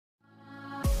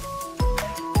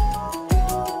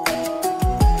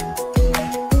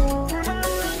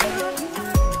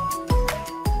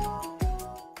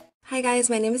Hi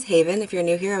guys, my name is Haven. If you're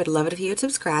new here, I would love it if you would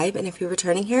subscribe, and if you're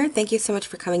returning here, thank you so much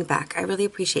for coming back. I really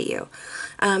appreciate you.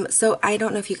 So I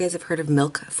don't know if you guys have heard of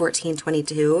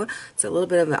MILK1422. It's a little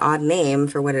bit of an odd name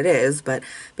for what it is, but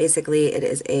basically it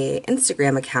is a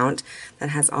Instagram account that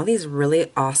has all these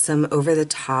really awesome,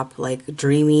 over-the-top, like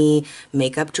dreamy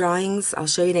makeup drawings. I'll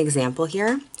show you an example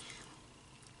here.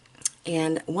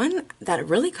 And one that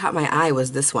really caught my eye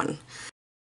was this one.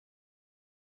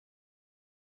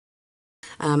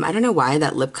 I don't know why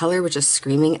that lip color was just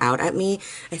screaming out at me.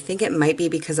 I think it might be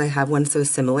because I have one so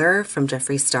similar from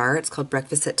Jeffree Star. It's called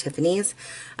Breakfast at Tiffany's.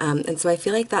 And so I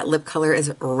feel like that lip color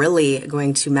is really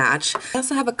going to match. I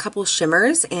also have a couple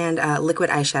shimmers and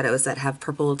liquid eyeshadows that have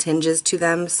purple tinges to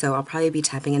them, so I'll probably be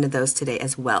tapping into those today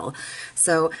as well.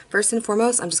 So first and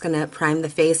foremost, I'm just going to prime the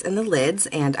face and the lids,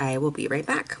 and I will be right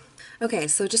back. Okay,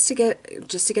 so just to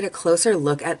get a closer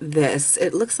look at this,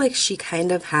 it looks like she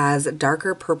kind of has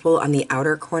darker purple on the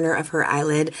outer corner of her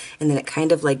eyelid, and then it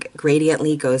kind of like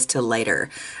gradiently goes to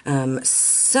lighter.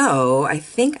 So I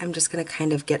think I'm just gonna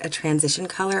kind of get a transition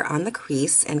color on the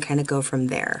crease and kind of go from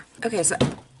there. Okay, so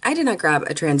I did not grab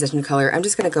a transition color. I'm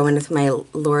just going to go in with my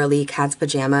Laura Lee Cat's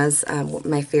Pajamas.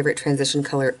 My favorite transition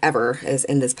color ever is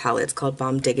in this palette. It's called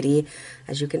Bomb Diggity.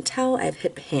 As you can tell, I've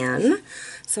hit pan.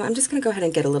 So I'm just going to go ahead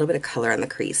and get a little bit of color on the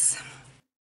crease.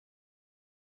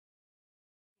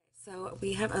 So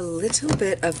we have a little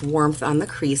bit of warmth on the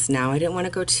crease now. I didn't want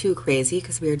to go too crazy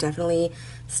because we are definitely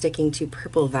sticking to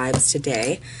purple vibes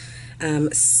today.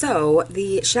 So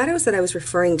the shadows that I was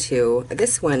referring to,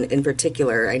 this one in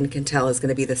particular, I can tell is going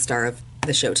to be the star of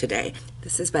the show today.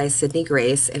 This is by Sydney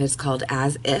Grace, and it's called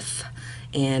As If,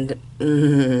 and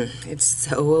it's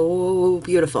so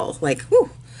beautiful. Like,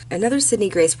 whew. Another Sydney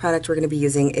Grace product we're going to be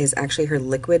using is actually her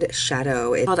liquid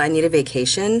shadow. It's called I Need a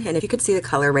Vacation, and if you could see the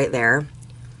color right there,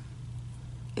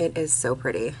 it is so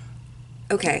pretty.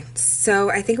 Okay, so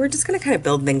I think we're just going to kind of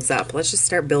build things up. Let's just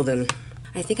start building.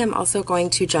 I think I'm also going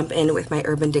to jump in with my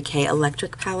Urban Decay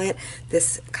Electric palette.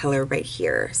 This color right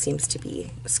here seems to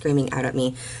be screaming out at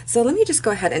me. So let me just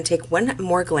go ahead and take one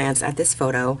more glance at this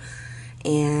photo,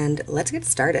 and let's get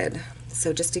started.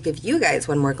 So just to give you guys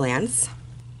one more glance.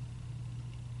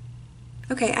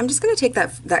 Okay, I'm just going to take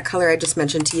that color I just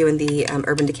mentioned to you in the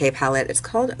Urban Decay palette. It's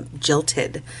called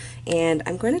Jilted, and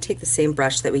I'm going to take the same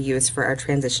brush that we used for our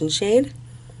transition shade.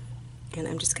 And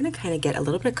I'm just going to kind of get a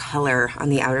little bit of color on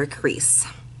the outer crease.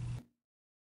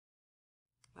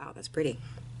 Wow, that's pretty.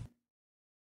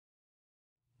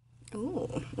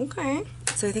 Oh, okay.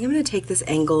 So I think I'm going to take this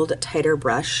angled, tighter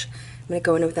brush. I'm going to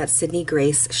go in with that Sydney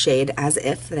Grace shade As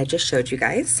If that I just showed you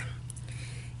guys.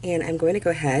 And I'm going to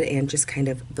go ahead and just kind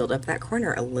of build up that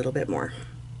corner a little bit more.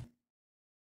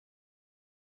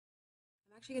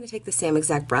 I'm actually going to take the same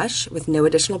exact brush with no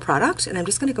additional product, and I'm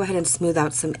just going to go ahead and smooth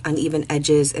out some uneven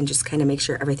edges and just kind of make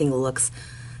sure everything looks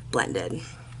blended.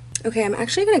 Okay, I'm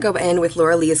actually going to go in with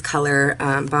Laura Lee's color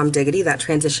Bomb Diggity, that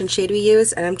transition shade we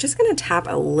used, and I'm just going to tap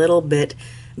a little bit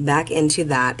back into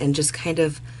that and just kind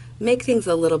of make things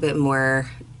a little bit more,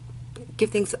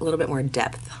 give things a little bit more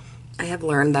depth. I have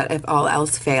learned that if all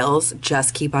else fails,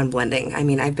 just keep on blending. I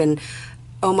mean, I've been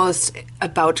almost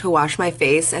about to wash my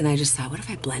face, and I just thought, what if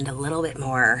I blend a little bit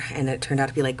more? And it turned out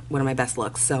to be like one of my best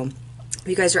looks. So if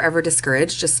you guys are ever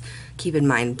discouraged, just keep in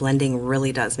mind, blending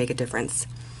really does make a difference.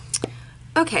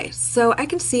 Okay, so I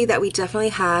can see that we definitely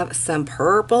have some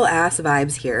purple ass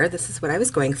vibes here. This is what I was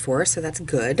going for, so that's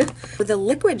good. For the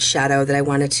liquid shadow that I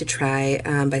wanted to try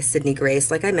by Sydney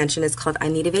Grace, like I mentioned, is called I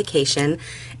Need a Vacation,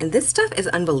 and this stuff is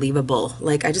unbelievable.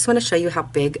 Like, I just want to show you how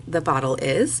big the bottle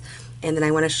is, and then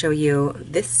I want to show you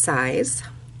this size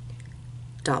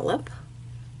dollop,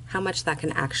 how much that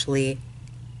can actually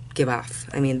give off.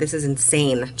 I mean, this is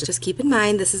insane. Just keep in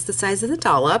mind, this is the size of the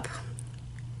dollop.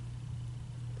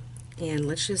 And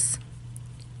let's just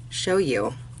show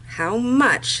you how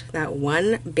much that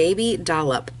one baby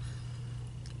dollop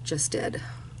just did.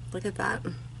 Look at that.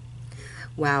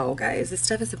 Wow, guys, this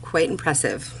stuff is quite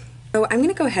impressive. So I'm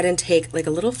gonna go ahead and take like a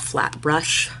little flat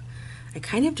brush. I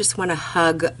kind of just wanna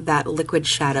hug that liquid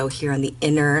shadow here on the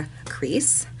inner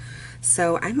crease.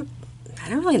 So I don't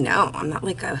really know. I'm not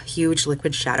like a huge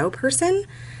liquid shadow person.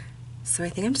 So I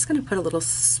think I'm just gonna put a little,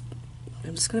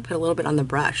 bit on the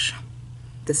brush.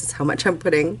 This is how much I'm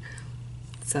putting,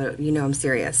 so you know I'm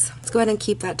serious. Let's go ahead and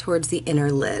keep that towards the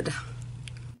inner lid.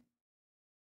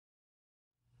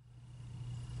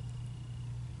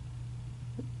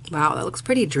 Wow, that looks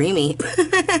pretty dreamy.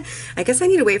 I guess I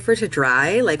need to wait for it to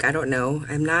dry. Like, I don't know.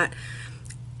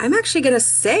 I'm actually gonna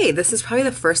say this is probably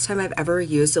the first time I've ever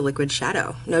used a liquid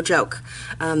shadow. No joke.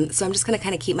 So I'm just gonna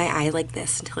kind of keep my eye like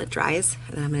this until it dries,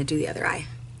 and then I'm gonna do the other eye.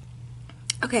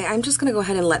 Okay, I'm just gonna go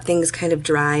ahead and let things kind of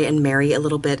dry and marry a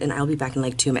little bit, and I'll be back in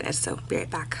like 2 minutes, so be right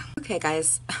back. Okay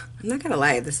guys, I'm not gonna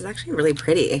lie, this is actually really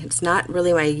pretty. It's not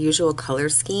really my usual color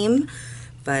scheme,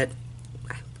 but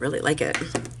I really like it.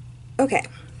 Okay,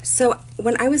 so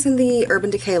when I was in the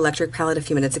Urban Decay Electric palette a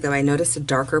few minutes ago, I noticed a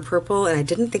darker purple, and I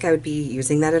didn't think I would be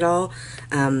using that at all.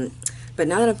 But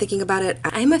now that I'm thinking about it,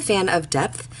 I'm a fan of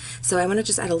depth, so I want to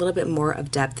just add a little bit more of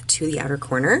depth to the outer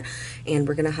corner, and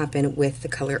we're going to hop in with the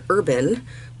color Urban,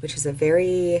 which is a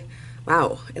very,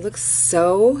 wow, it looks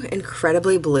so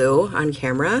incredibly blue on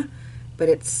camera, but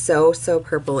it's so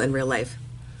purple in real life.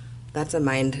 That's a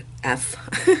mind F.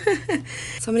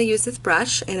 So I'm going to use this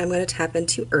brush, and I'm going to tap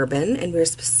into Urban, and we're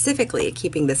specifically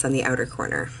keeping this on the outer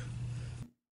corner.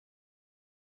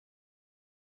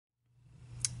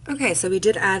 Okay, so we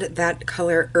did add that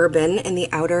color Urban in the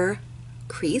outer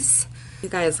crease. You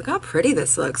guys, look how pretty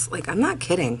this looks. Like, I'm not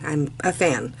kidding. I'm a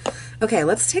fan. Okay,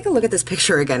 let's take a look at this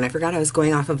picture again. I forgot I was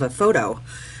going off of a photo.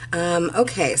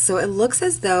 Okay, so it looks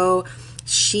as though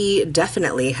she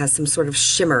definitely has some sort of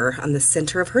shimmer on the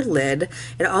center of her lid.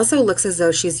 It also looks as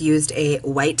though she's used a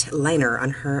white liner on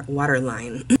her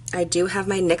waterline. I do have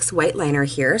my NYX white liner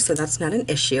here, so that's not an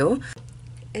issue.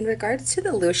 In regards to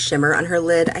the loose shimmer on her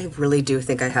lid, I really do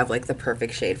think I have like the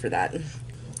perfect shade for that.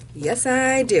 Yes,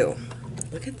 I do.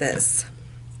 Look at this.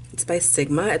 It's by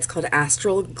Sigma. It's called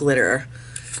Astral Glitter.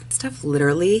 Stuff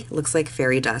literally looks like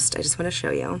fairy dust. I just want to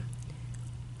show you.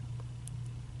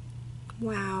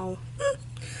 Wow.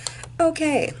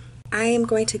 Okay. I am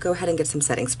going to go ahead and get some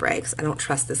setting spray because I don't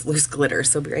trust this loose glitter,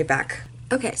 so I'll be right back.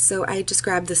 Okay, so I just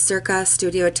grabbed the Circa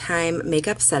Studio Time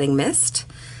Makeup Setting Mist.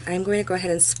 I'm going to go ahead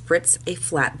and spritz a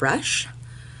flat brush.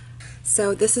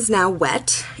 So this is now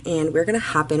wet, and we're going to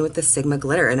hop in with the Sigma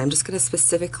glitter, and I'm just going to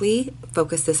specifically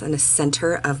focus this on the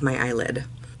center of my eyelid.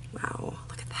 Wow,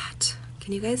 look at that.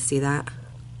 Can you guys see that?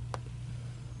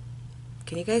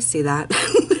 Can you guys see that?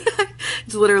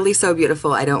 It's literally so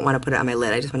beautiful. I don't want to put it on my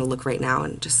lid. I just want to look right now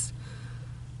and just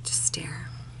stare.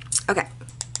 Okay,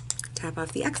 tap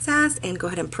off the excess and go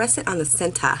ahead and press it on the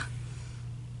center.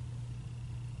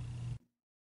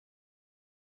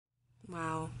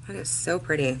 Wow, that is so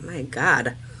pretty. My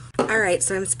God. All right,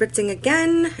 so I'm spritzing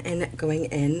again and going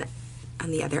in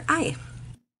on the other eye.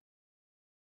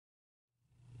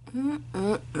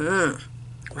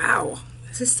 Wow,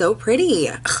 this is so pretty.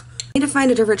 Ugh. I need to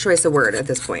find a different choice of word at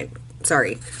this point.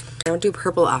 Sorry. I don't do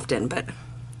purple often, but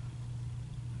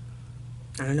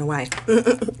I don't know why.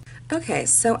 Okay,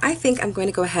 so I think I'm going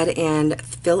to go ahead and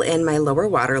fill in my lower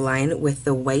waterline with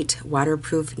the white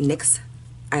waterproof NYX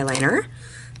eyeliner.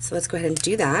 So let's go ahead and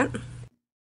do that.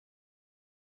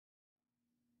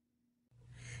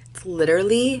 It's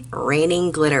literally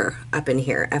raining glitter up in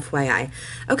here, FYI.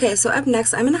 Okay, so up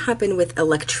next, I'm going to hop in with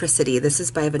Electricity. This is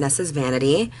by Vanessa's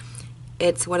Vanity.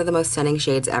 It's one of the most stunning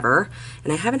shades ever,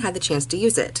 and I haven't had the chance to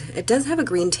use it. It does have a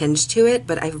green tinge to it,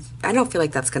 but I don't feel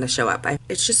like that's going to show up.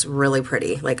 It's just really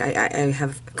pretty. Like, I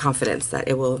have confidence that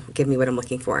it will give me what I'm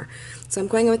looking for. So I'm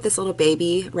going in with this little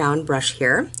baby round brush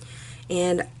here,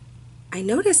 and I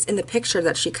noticed in the picture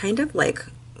that she kind of like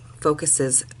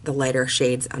focuses the lighter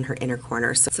shades on her inner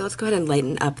corner. So let's go ahead and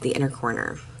lighten up the inner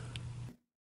corner.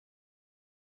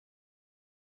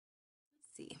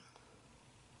 Let's see.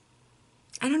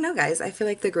 I don't know, guys. I feel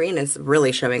like the green is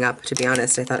really showing up, to be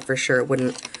honest. I thought for sure it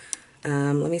wouldn't.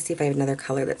 Let me see if I have another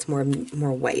color that's more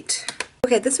white.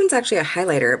 Okay, this one's actually a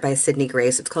highlighter by Sydney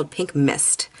Grace. It's called Pink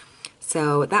Mist.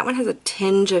 So that one has a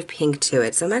tinge of pink to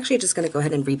it. So I'm actually just going to go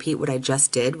ahead and repeat what I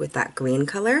just did with that green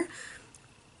color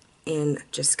and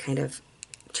just kind of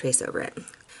trace over it.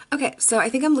 Okay, so I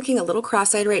think I'm looking a little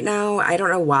cross-eyed right now. I don't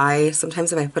know why.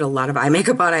 Sometimes if I put a lot of eye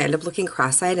makeup on, I end up looking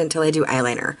cross-eyed until I do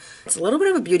eyeliner. It's a little bit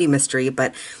of a beauty mystery,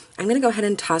 but I'm going to go ahead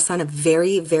and toss on a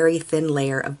very thin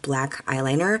layer of black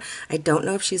eyeliner. I don't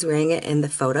know if she's wearing it in the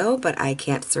photo, but I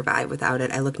can't survive without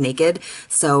it. I look naked,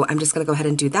 so I'm just going to go ahead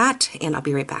and do that, and I'll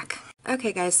be right back.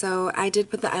 Okay guys, so I did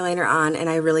put the eyeliner on and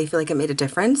I really feel like it made a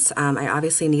difference. I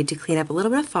obviously need to clean up a little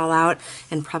bit of fallout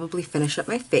and probably finish up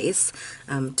my face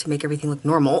to make everything look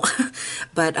normal.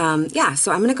 But yeah,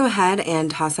 so I'm going to go ahead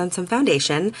and toss on some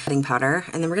foundation, setting powder,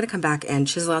 and then we're going to come back and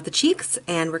chisel out the cheeks,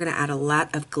 and we're going to add a lot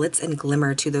of glitz and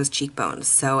glimmer to those cheekbones.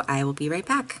 So I will be right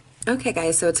back. Okay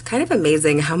guys, so it's kind of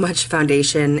amazing how much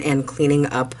foundation and cleaning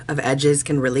up of edges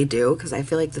can really do, because I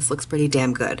feel like this looks pretty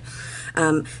damn good.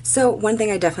 So one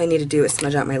thing I definitely need to do is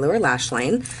smudge out my lower lash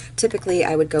line. Typically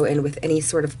I would go in with any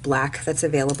sort of black that's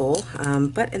available,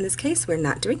 but in this case we're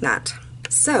not doing that.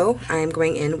 So I'm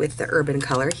going in with the Urban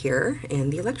color here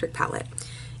in the electric palette,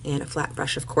 and a flat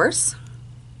brush of course.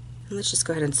 And let's just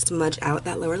go ahead and smudge out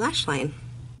that lower lash line.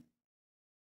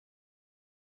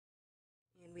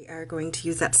 are going to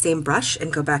use that same brush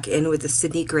and go back in with the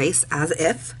Sydney Grace As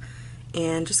If,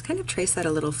 and just kind of trace that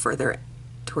a little further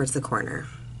towards the corner.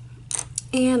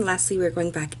 And lastly, we're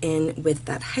going back in with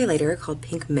that highlighter called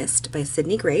Pink Mist by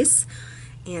Sydney Grace,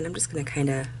 and I'm just going to kind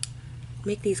of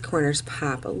make these corners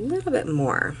pop a little bit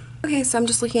more. Okay, so I'm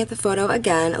just looking at the photo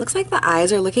again. It looks like the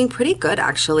eyes are looking pretty good,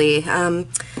 actually.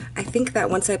 I think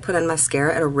that once I put on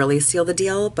mascara, it'll really seal the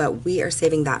deal, but we are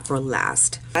saving that for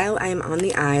last. While I'm on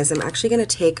the eyes, I'm actually going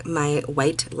to take my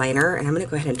white liner, and I'm going to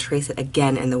go ahead and trace it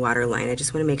again in the waterline. I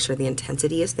just want to make sure the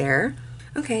intensity is there.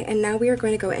 Okay, and now we are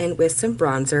going to go in with some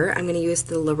bronzer. I'm going to use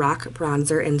the Lorac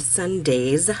bronzer in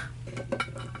Sundays,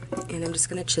 and I'm just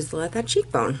going to chisel at that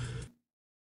cheekbone.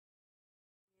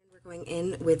 Going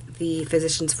in with the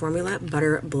Physicians Formula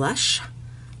Butter Blush.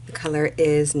 The color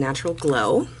is Natural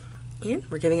Glow, and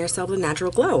we're giving ourselves a natural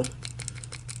glow. I'm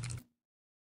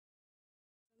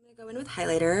going to go in with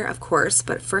highlighter, of course,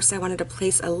 but first I wanted to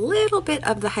place a little bit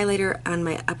of the highlighter on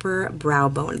my upper brow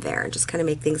bone there, just kind of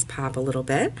make things pop a little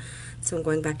bit. So I'm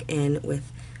going back in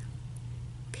with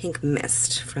Pink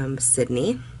Mist from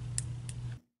Sydney.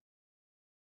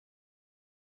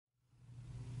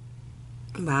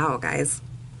 Wow, guys.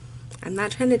 I'm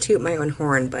not trying to toot my own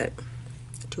horn, but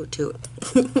toot toot.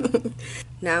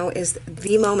 Now is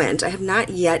the moment. I have not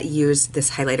yet used this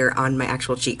highlighter on my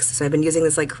actual cheeks, so I've been using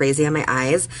this like crazy on my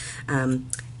eyes, and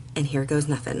here goes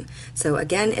nothing. So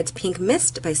again, it's Pink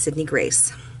Mist by Sydney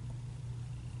Grace.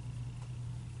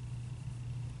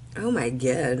 Oh my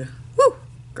god. Woo!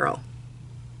 Girl.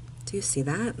 Do you see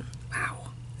that?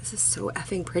 Wow. This is so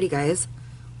effing pretty, guys.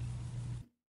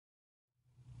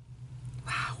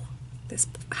 This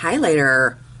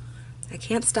highlighter, I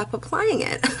can't stop applying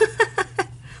it.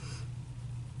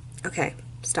 Okay,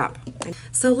 stop.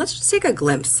 So let's just take a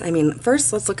glimpse. I mean,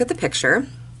 first let's look at the picture.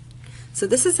 So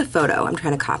this is a photo I'm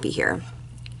trying to copy here.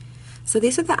 So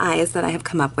these are the eyes that I have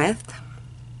come up with.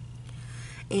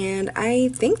 And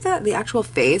I think that the actual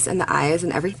face and the eyes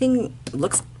and everything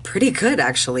looks pretty good,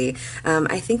 actually.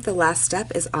 I think the last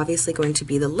step is obviously going to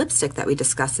be the lipstick that we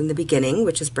discussed in the beginning,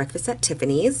 which is Breakfast at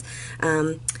Tiffany's.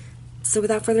 So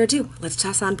without further ado, let's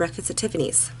toss on Breakfast at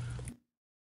Tiffany's.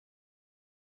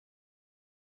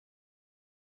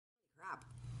 Crap.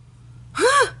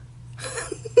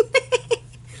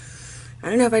 I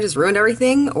don't know if I just ruined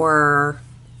everything or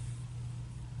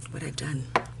what I've done.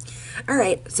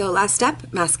 Alright, so last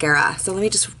step, mascara. So let me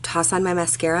just toss on my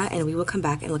mascara and we will come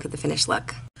back and look at the finished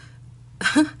look.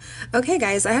 Okay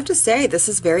guys, I have to say this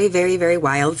is very, very, very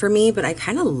wild for me, but I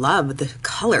kind of love the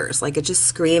colors. Like, it just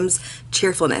screams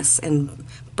cheerfulness and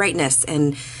brightness,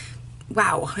 and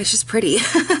wow, it's just pretty.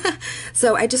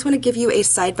 So I just want to give you a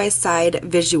side-by-side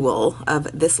visual of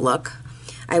this look.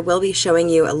 I will be showing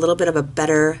you a little bit of a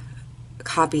better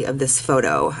copy of this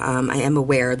photo. I am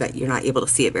aware that you're not able to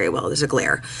see it very well. There's a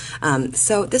glare.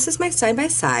 So this is my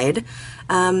side-by-side.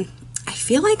 I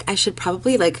feel like I should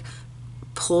probably like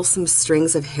pull some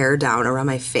strings of hair down around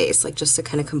my face, like just to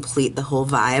kind of complete the whole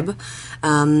vibe.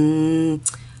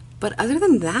 But other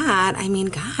than that, I mean,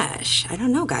 gosh, I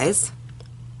don't know, guys.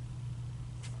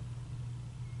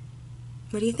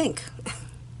 What do you think?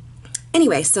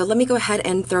 Anyway, so let me go ahead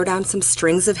and throw down some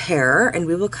strings of hair and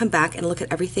we will come back and look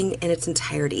at everything in its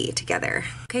entirety together.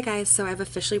 Okay guys, so I've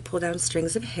officially pulled down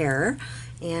strings of hair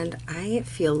and I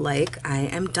feel like I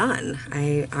am done.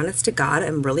 Honest to God,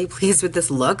 I'm really pleased with this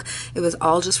look. It was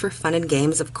all just for fun and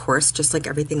games, of course, just like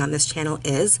everything on this channel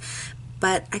is,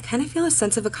 but I kind of feel a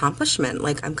sense of accomplishment,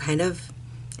 like I'm kind of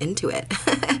into it.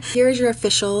 Here's your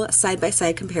official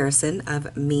side-by-side comparison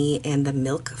of me and the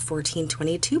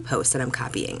MILK1422 post that I'm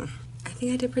copying. I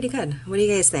think I did pretty good. What do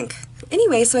you guys think?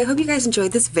 Anyway, so I hope you guys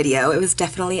enjoyed this video. It was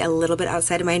definitely a little bit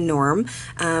outside of my norm,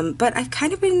 but I've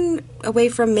kind of been away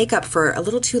from makeup for a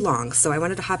little too long, so I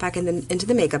wanted to hop back into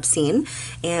the makeup scene,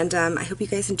 and I hope you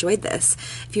guys enjoyed this.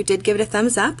 If you did, give it a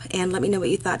thumbs up, and let me know what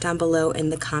you thought down below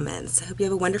in the comments. I hope you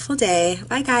have a wonderful day.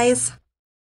 Bye, guys!